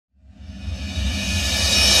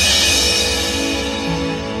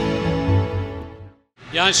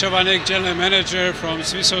Chovanec, General Manager from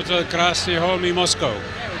Swissôtel, Krasnye, Holmy, Moscow.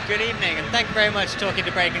 Well, good evening, and thank you very much for talking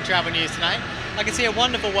to Break and Travel News tonight. I can see a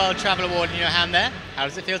wonderful World Travel Award in your hand there. How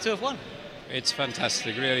does it feel to have won? It's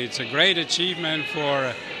fantastic, really. It's a great achievement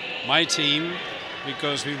for my team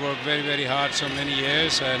because we worked very, very hard so many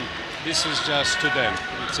years, and this is just to them.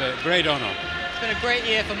 It's a great honor. It's been a great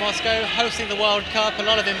year for Moscow, hosting the World Cup, a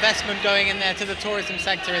lot of investment going in there to the tourism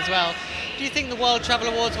sector as well. Do you think the World Travel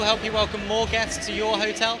Awards will help you welcome more guests to your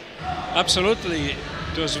hotel? Absolutely.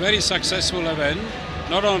 It was a very successful event,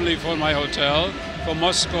 not only for my hotel, for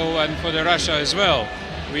Moscow and for the Russia as well.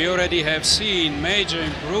 We already have seen major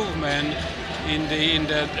improvement in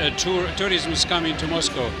the tourism coming to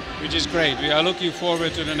Moscow, which is great. We are looking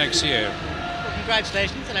forward to the next year. Well,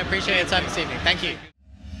 congratulations, and I appreciate your time this evening. Thank you.